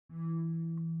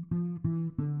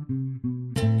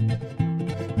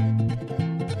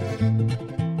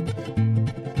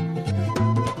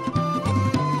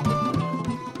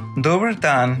Dobar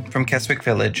dan from Keswick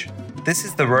Village. This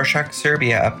is the Rorschach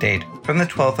Serbia update from the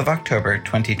 12th of October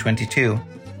 2022.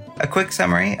 A quick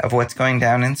summary of what's going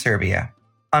down in Serbia.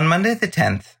 On Monday the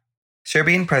 10th,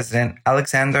 Serbian President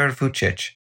Aleksandar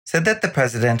Vučić said that the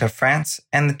President of France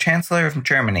and the Chancellor of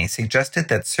Germany suggested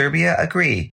that Serbia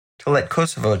agree to let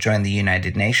Kosovo join the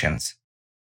United Nations.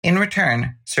 In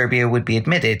return, Serbia would be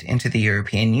admitted into the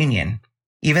European Union.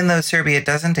 Even though Serbia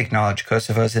doesn't acknowledge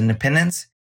Kosovo's independence,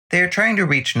 they are trying to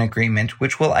reach an agreement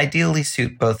which will ideally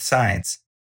suit both sides.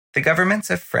 The governments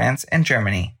of France and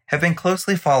Germany have been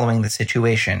closely following the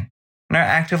situation and are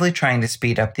actively trying to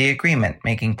speed up the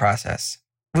agreement-making process.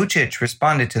 Vučić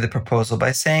responded to the proposal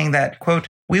by saying that, quote,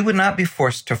 "We would not be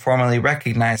forced to formally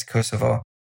recognize Kosovo,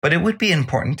 but it would be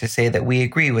important to say that we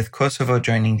agree with Kosovo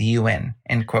joining the UN,"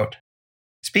 end quote.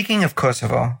 Speaking of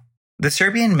Kosovo, the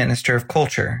Serbian Minister of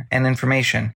Culture and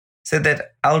Information said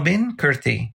that Albin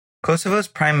Kurti, Kosovo's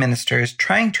prime minister, is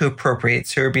trying to appropriate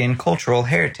Serbian cultural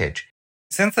heritage,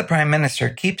 since the prime minister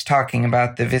keeps talking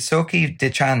about the Visoki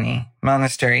Dečani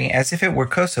monastery as if it were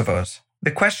Kosovo's. The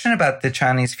question about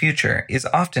Dečani's future is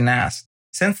often asked,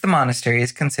 since the monastery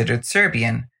is considered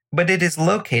Serbian, but it is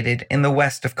located in the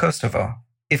west of Kosovo.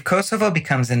 If Kosovo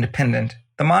becomes independent,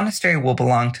 the monastery will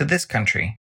belong to this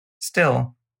country.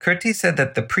 Still, Kurti said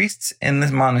that the priests in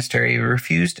the monastery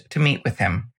refused to meet with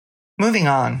him. Moving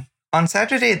on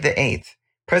Saturday the 8th,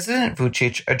 President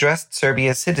Vučić addressed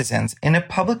Serbia's citizens in a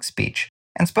public speech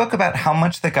and spoke about how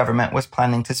much the government was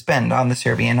planning to spend on the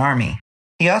Serbian army.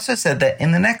 He also said that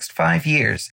in the next 5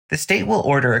 years, the state will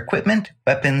order equipment,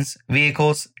 weapons,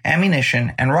 vehicles,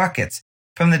 ammunition, and rockets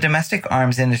from the domestic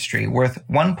arms industry worth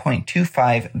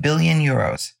 1.25 billion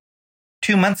euros.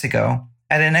 2 months ago,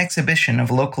 at an exhibition of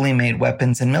locally made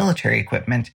weapons and military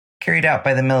equipment carried out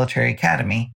by the military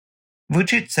academy,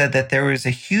 Vučić said that there is a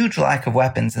huge lack of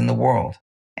weapons in the world,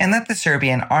 and that the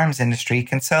Serbian arms industry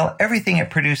can sell everything it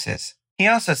produces. He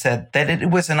also said that it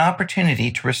was an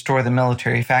opportunity to restore the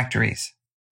military factories.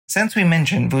 Since we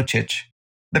mentioned Vučić,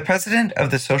 the president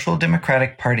of the Social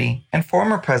Democratic Party and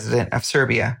former president of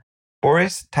Serbia,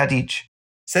 Boris Tadić,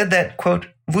 said that, quote,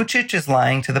 "Vučić is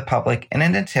lying to the public in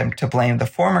an attempt to blame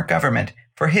the former government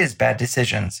for his bad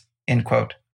decisions," end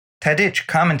quote. Tadić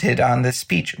commented on the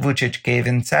speech Vučić gave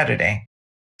on Saturday,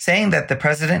 saying that the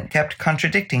president kept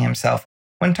contradicting himself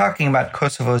when talking about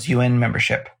Kosovo's UN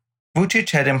membership.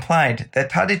 Vučić had implied that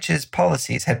Tadić's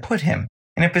policies had put him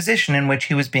in a position in which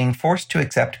he was being forced to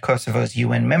accept Kosovo's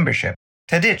UN membership.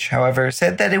 Tadić, however,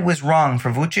 said that it was wrong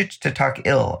for Vučić to talk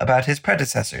ill about his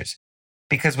predecessors,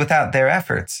 because without their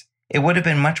efforts, it would have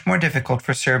been much more difficult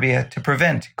for Serbia to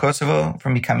prevent Kosovo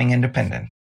from becoming independent.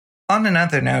 On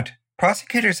another note,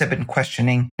 prosecutors have been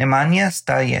questioning Nemanja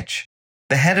Stajić,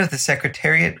 the head of the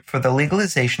Secretariat for the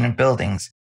Legalization of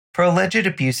Buildings, for alleged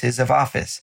abuses of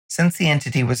office since the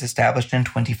entity was established in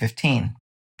 2015.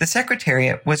 The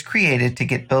Secretariat was created to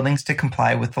get buildings to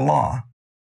comply with the law.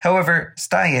 However,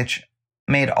 Stajić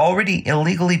made already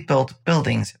illegally built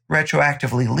buildings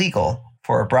retroactively legal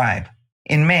for a bribe.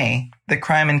 In May, the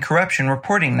Crime and Corruption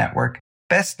Reporting Network,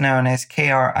 best known as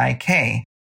KRIK,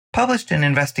 published an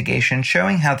investigation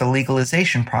showing how the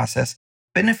legalization process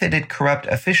benefited corrupt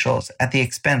officials at the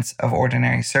expense of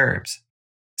ordinary Serbs.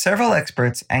 Several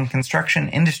experts and construction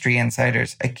industry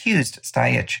insiders accused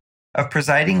Stajić of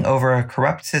presiding over a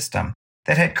corrupt system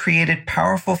that had created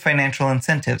powerful financial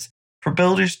incentives for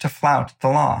builders to flout the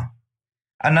law.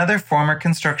 Another former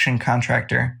construction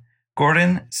contractor,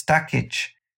 Goran Stakic,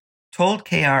 told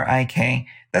KRIK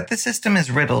that the system is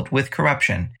riddled with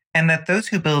corruption and that those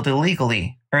who build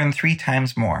illegally earn 3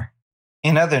 times more.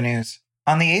 In other news,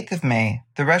 on the 8th of May,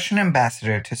 the Russian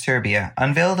ambassador to Serbia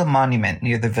unveiled a monument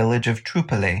near the village of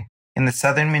Trupale in the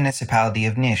southern municipality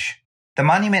of Niš. The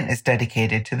monument is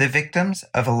dedicated to the victims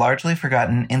of a largely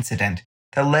forgotten incident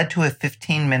that led to a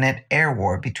 15-minute air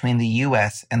war between the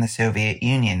US and the Soviet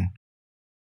Union.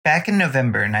 Back in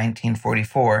November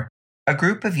 1944, a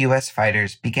group of US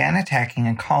fighters began attacking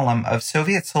a column of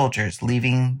Soviet soldiers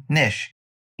leaving Niš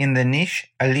in the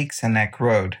Niš-Aleksenek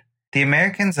Road. The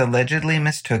Americans allegedly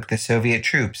mistook the Soviet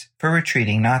troops for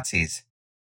retreating Nazis.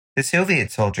 The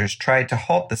Soviet soldiers tried to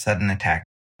halt the sudden attack,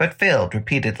 but failed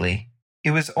repeatedly. It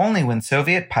was only when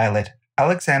Soviet pilot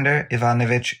Alexander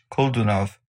Ivanovich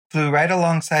Koldunov flew right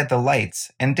alongside the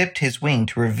lights and dipped his wing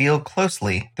to reveal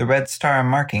closely the red star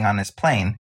marking on his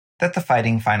plane that the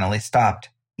fighting finally stopped.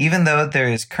 Even though there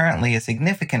is currently a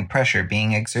significant pressure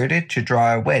being exerted to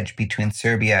draw a wedge between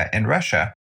Serbia and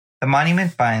Russia, the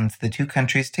monument binds the two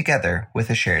countries together with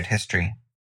a shared history.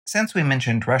 Since we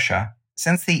mentioned Russia,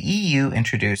 since the EU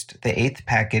introduced the 8th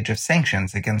package of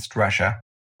sanctions against Russia,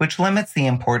 which limits the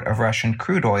import of Russian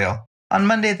crude oil, On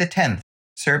Monday the 10th,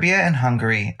 Serbia and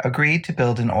Hungary agreed to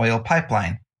build an oil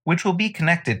pipeline, which will be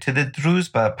connected to the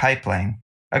Druzhba pipeline.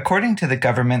 According to the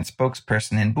government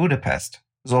spokesperson in Budapest,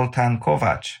 Zoltán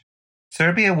Kovács,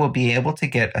 Serbia will be able to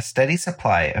get a steady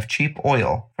supply of cheap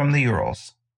oil from the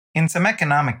Urals. In some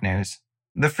economic news,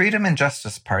 the Freedom and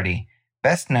Justice Party,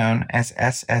 best known as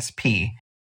SSP,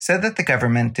 said that the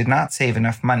government did not save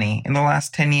enough money in the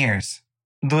last 10 years.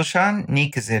 Dusan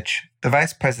Nikezic, the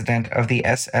vice president of the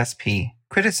SSP,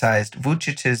 criticized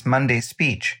Vucic's Monday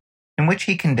speech, in which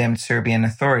he condemned Serbian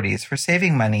authorities for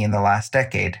saving money in the last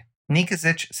decade.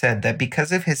 Nikezic said that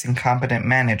because of his incompetent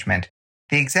management,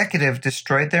 the executive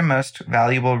destroyed their most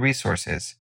valuable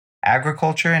resources,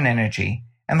 agriculture and energy,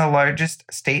 and the largest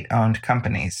state-owned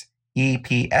companies,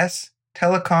 EPS,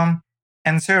 Telecom,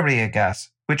 and Srbijagas,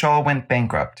 which all went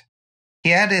bankrupt.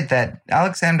 He added that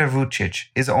Aleksandar Vučić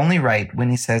is only right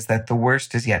when he says that the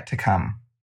worst is yet to come.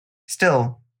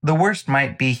 Still, the worst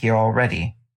might be here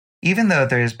already. Even though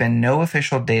there has been no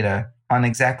official data on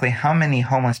exactly how many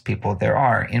homeless people there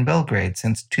are in Belgrade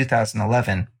since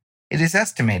 2011, it is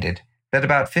estimated that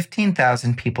about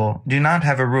 15,000 people do not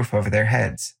have a roof over their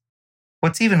heads.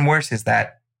 What's even worse is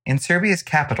that, in Serbia's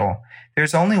capital,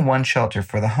 there's only one shelter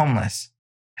for the homeless.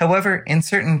 However, in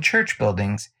certain church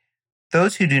buildings,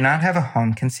 those who do not have a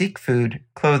home can seek food,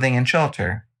 clothing, and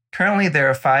shelter. Currently, there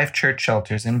are 5 church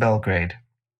shelters in Belgrade.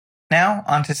 Now,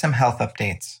 on to some health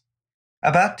updates.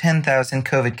 About 10,000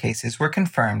 COVID cases were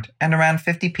confirmed, and around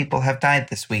 50 people have died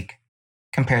this week.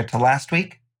 Compared to last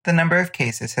week, the number of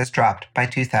cases has dropped by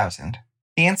 2,000.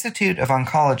 The Institute of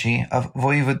Oncology of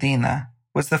Vojvodina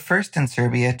was the first in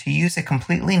Serbia to use a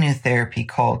completely new therapy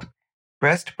called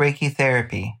breast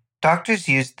brachytherapy. Doctors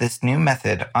used this new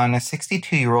method on a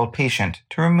 62-year-old patient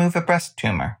to remove a breast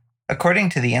tumor. According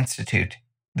to the institute,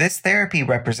 this therapy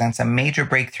represents a major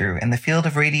breakthrough in the field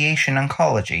of radiation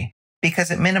oncology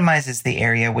because it minimizes the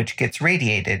area which gets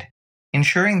radiated,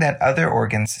 ensuring that other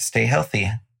organs stay healthy.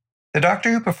 The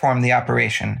doctor who performed the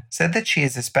operation said that she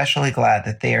is especially glad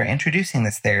that they are introducing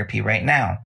this therapy right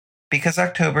now, because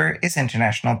October is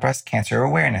International Breast Cancer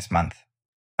Awareness Month.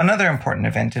 Another important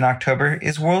event in October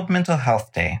is World Mental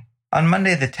Health Day. On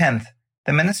Monday the 10th,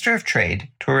 the Minister of Trade,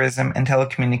 Tourism and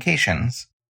Telecommunications,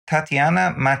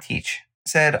 Tatiana Matic,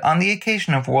 said on the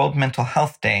occasion of World Mental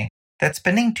Health Day that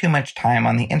spending too much time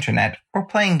on the internet or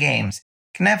playing games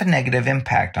can have a negative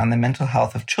impact on the mental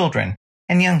health of children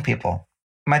and young people.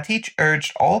 Matic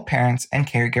urged all parents and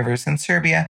caregivers in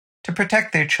Serbia to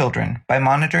protect their children by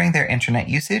monitoring their internet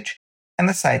usage and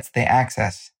the sites they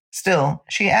access. Still,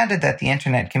 she added that the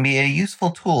internet can be a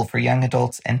useful tool for young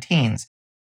adults and teens,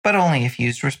 but only if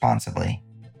used responsibly.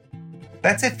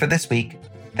 That's it for this week.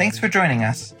 Thanks for joining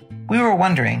us. We were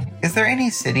wondering, is there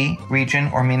any city, region,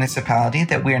 or municipality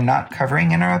that we are not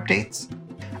covering in our updates?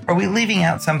 Are we leaving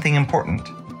out something important?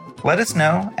 Let us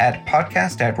know at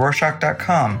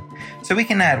podcast@rorschach.com so we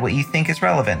can add what you think is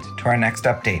relevant to our next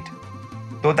update.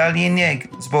 Do dalje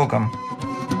njeg, z Bogom.